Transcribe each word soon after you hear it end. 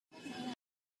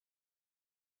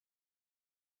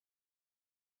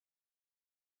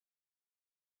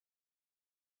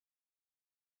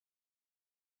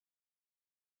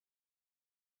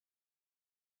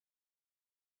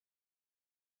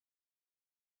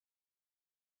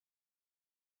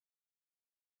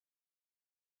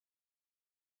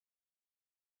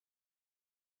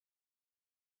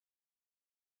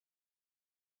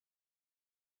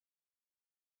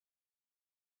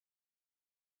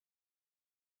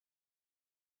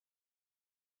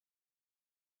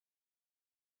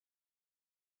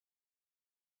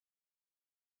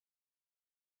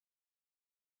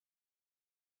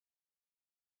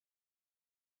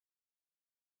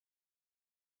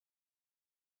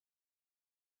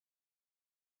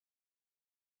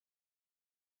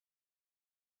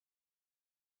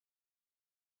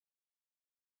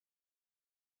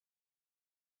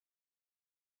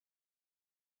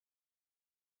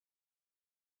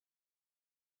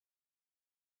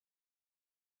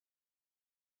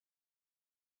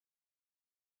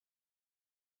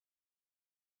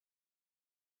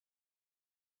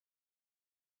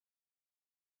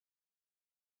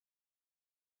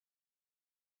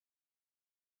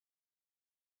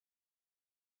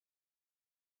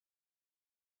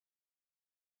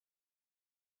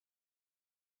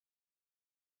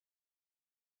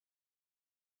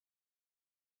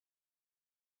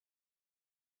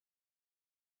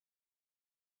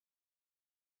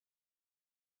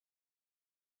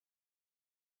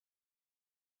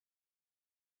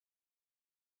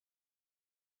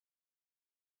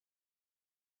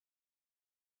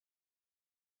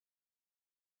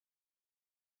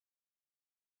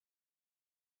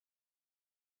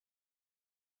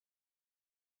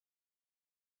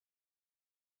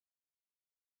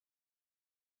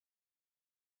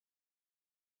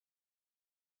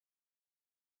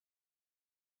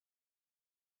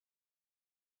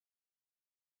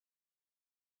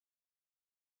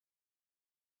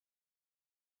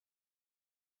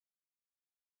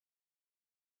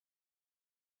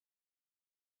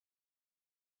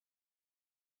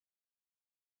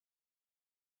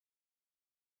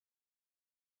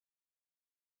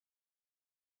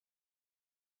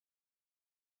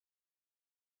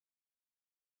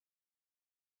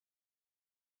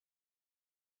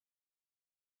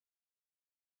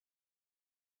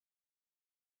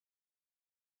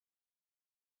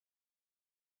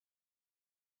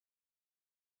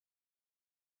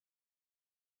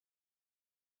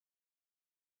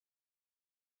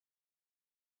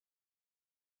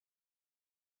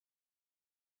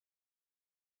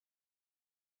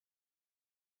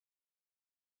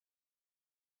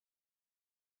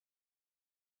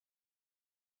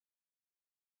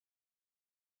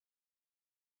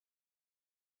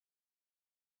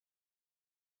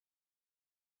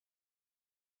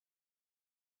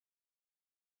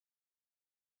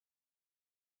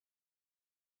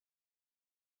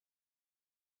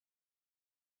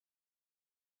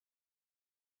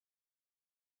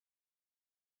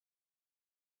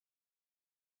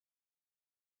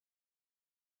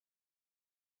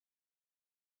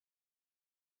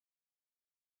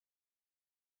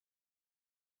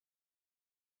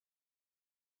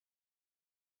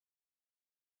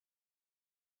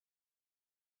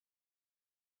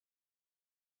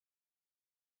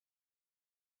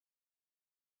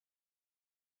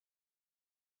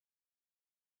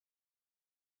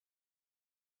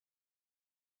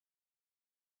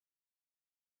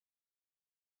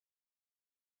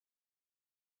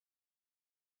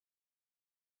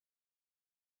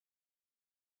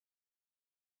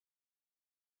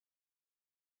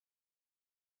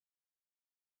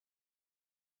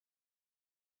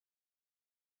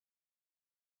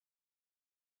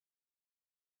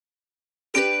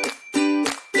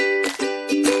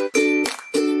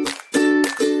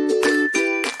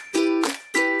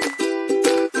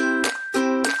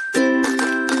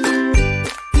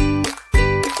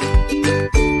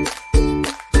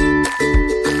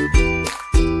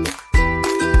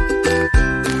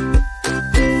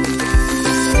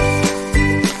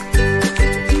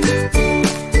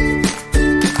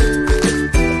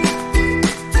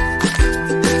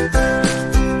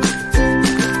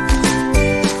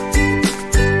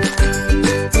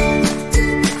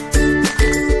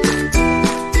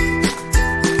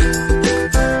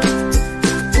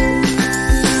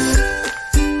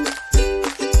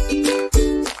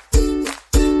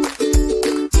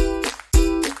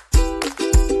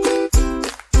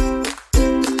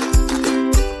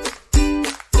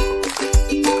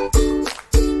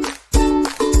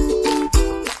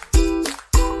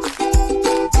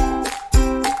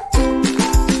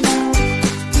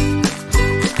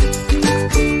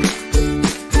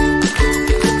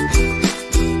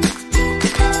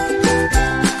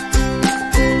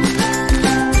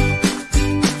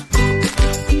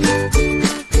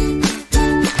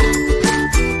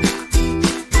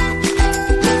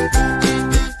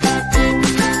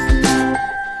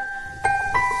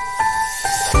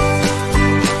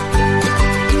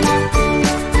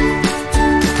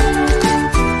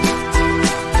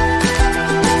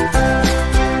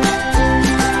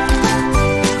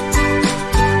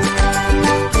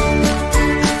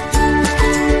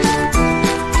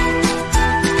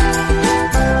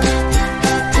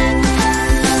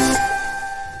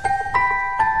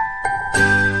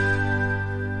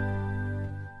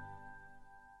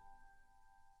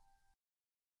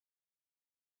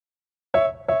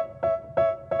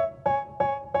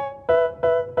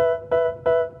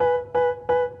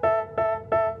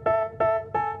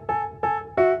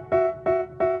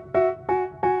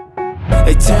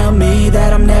tell me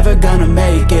that I'm never gonna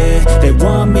make it. They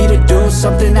want me to do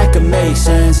something that could make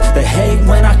sense. They hate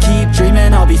when I keep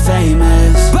dreaming I'll be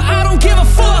famous, but I don't give a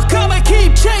fuck, I'ma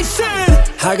keep chasing.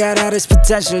 I got all this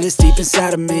potential that's deep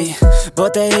inside of me,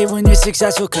 but they hate when you're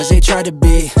successful cause they try to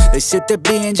be. They sit there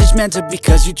being judgmental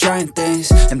because you're trying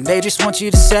things, and they just want you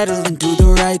to settle and do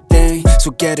the right thing. So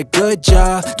get a good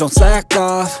job, don't slack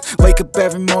off. Wake up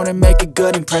every morning, make a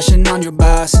good impression on your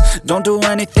boss. Don't do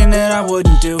anything that I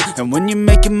wouldn't do, and when you're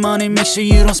making money, make sure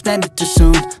you don't spend it too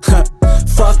soon.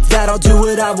 Fuck that, I'll do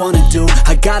what I wanna do.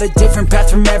 I got a different path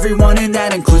from everyone, and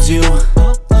that includes you.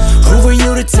 Who are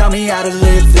you to tell me how to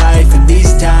live life? In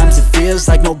these times it feels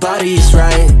like nobody's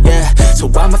right, yeah. So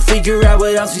I'ma figure out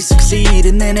what else we succeed,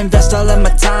 and then invest all of my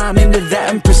time into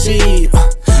that and proceed.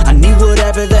 I need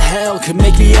whatever the hell could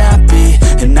make me happy,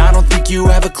 and I don't think you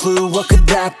have a clue what could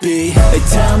that be. They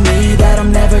tell me that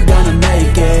I'm never gonna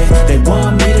make it. They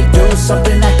want me to do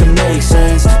something that could make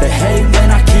sense. They hate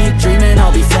when I keep dreaming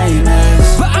I'll be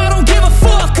famous, but I don't give a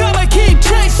fuck, I'ma keep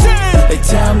chasing. They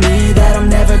tell me that I'm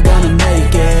never gonna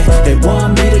make it. They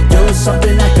want me to do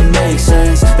something that can make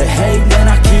sense. They hate when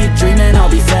I keep dreaming I'll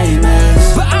be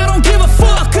famous, but I don't give a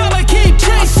fuck, I'ma keep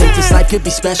chasing. I think this life could be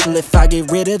special if I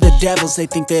get rid of the devils. They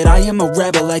think that I am a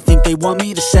rebel, I think they want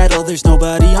me to settle. There's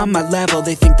nobody on my level,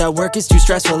 they think that work is too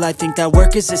stressful. I think that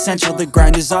work is essential, the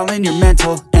grind is all in your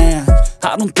mental. And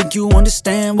I don't think you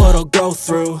understand what I'll go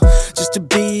through just to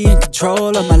be in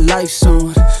control of my life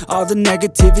soon. All the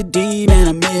negativity, man,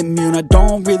 I'm immune. I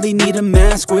don't really need a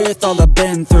mask with all I've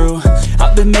been through.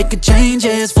 I've been making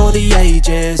changes for the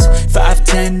ages.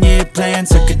 5-10 year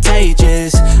plans are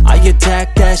contagious. I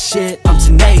attack that shit, I'm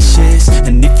tenacious.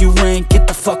 And if you ain't, get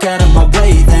the fuck out of my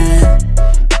way then.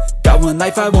 Got one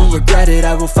life, I won't regret it.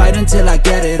 I will fight until I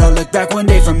get it. I'll look back one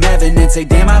day from heaven and say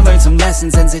damn, I learned some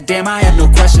lessons. And say damn, I had no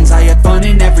questions. I had fun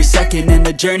in every second, and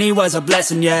the journey was a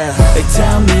blessing, yeah. They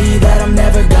tell me that I'm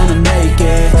never gonna make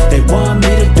it. They want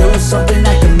me to do something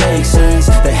that can make sense.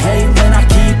 They hate when I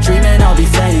keep dreaming I'll be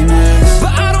famous,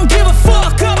 but I don't give a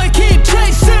fuck, I'ma keep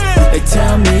chasing. They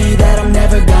tell me that I'm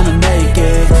never gonna make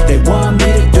it. They want me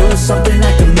to do something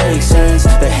that can make sense.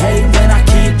 They hate when I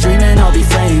keep dreaming I'll be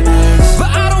famous,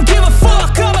 but I don't give a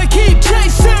fuck, I'ma keep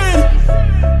chasing.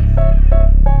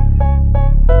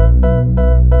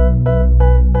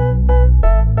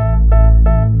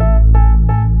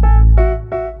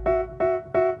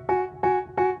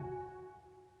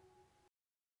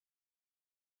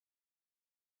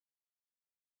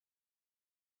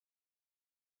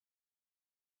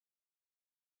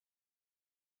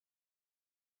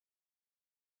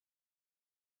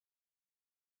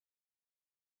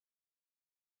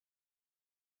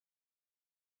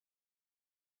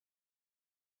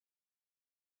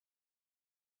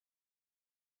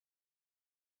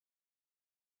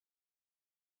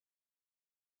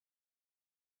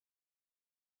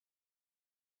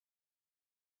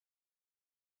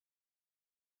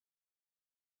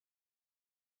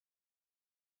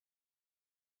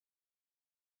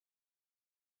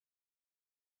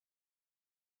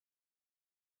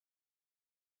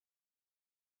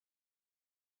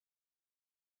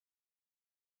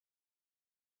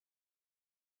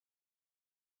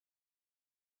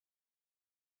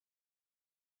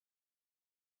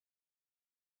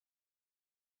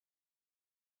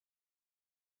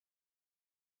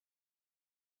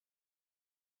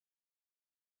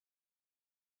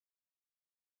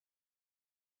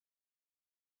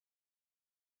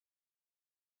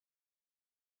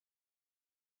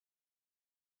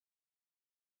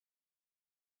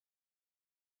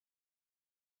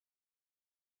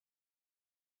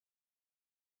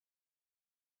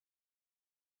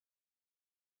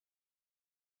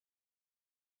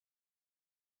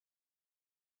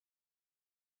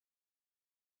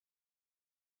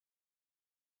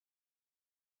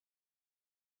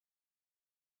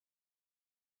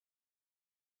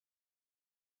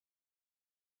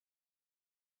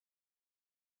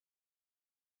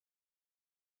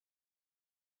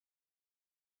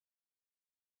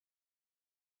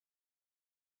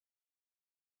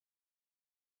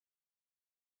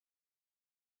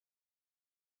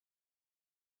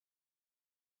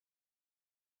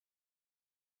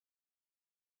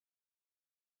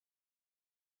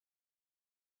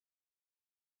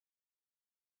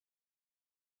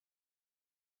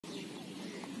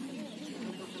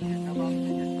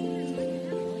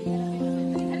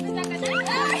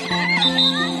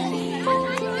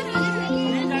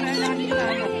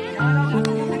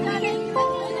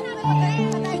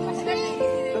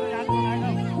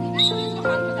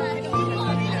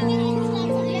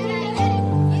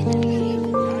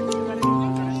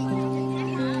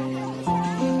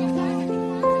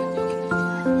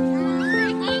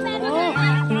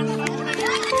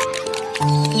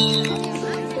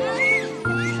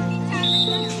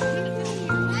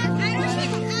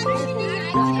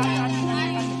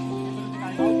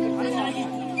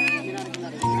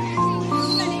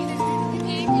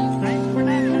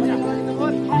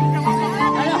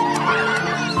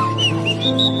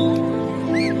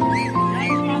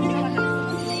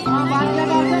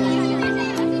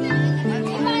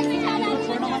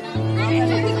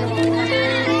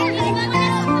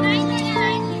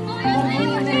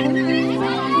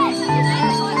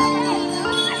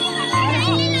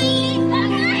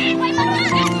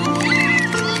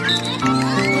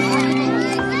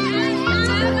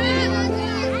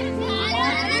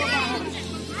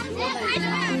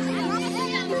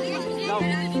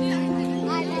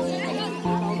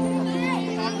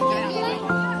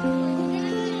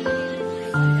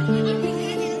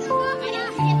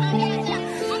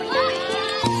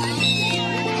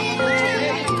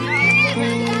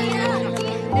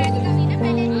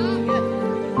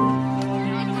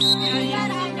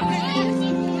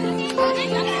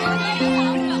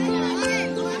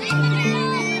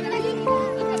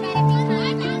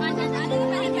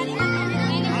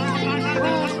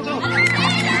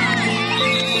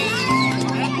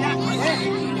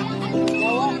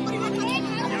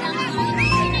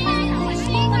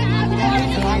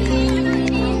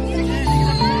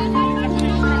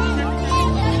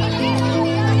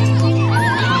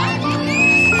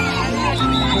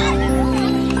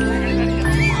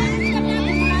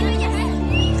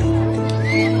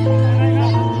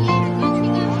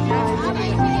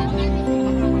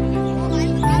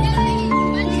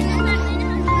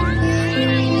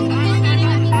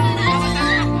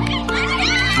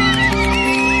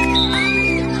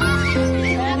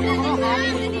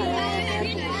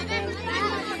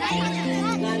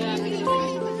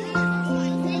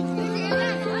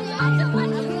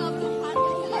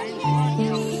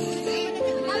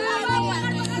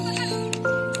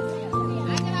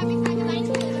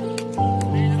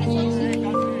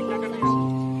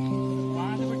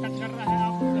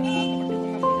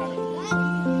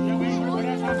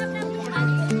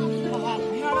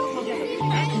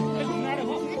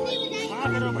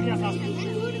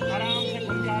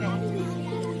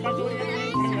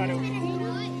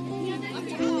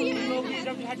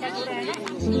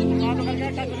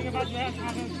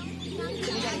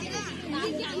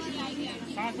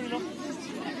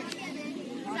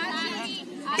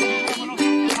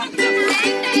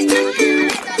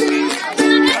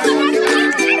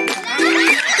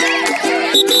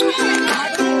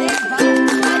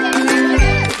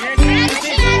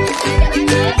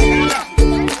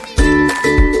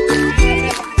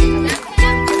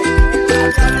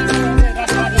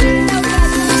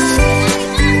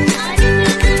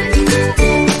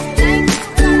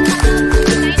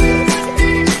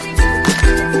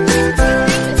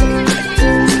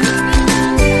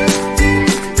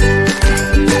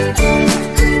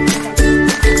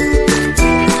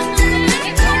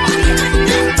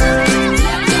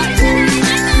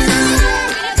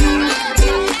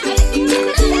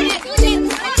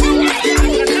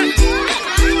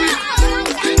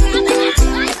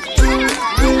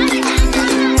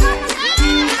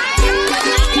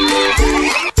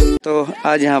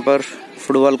 आज यहाँ पर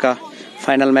फुटबॉल का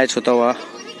final match होता हुआ।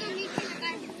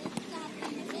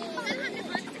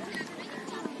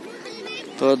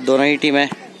 तो दोनों ही टीमें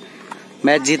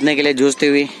मैच जीतने के लिए जूझती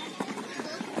हुई।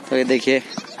 तो ये देखिए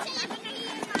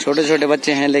छोटे छोटे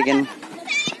बच्चे हैं लेकिन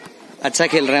अच्छा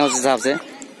खेल रहे हैं उस हिसाब से।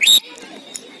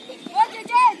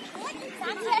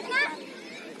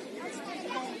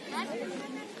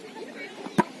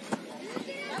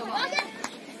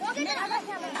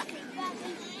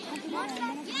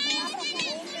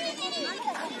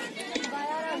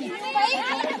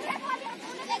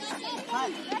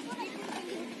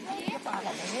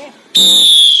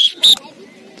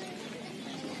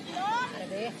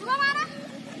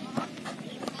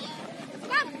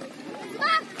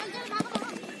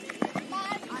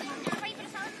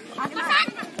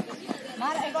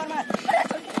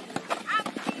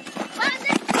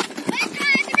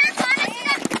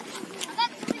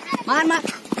 मार मार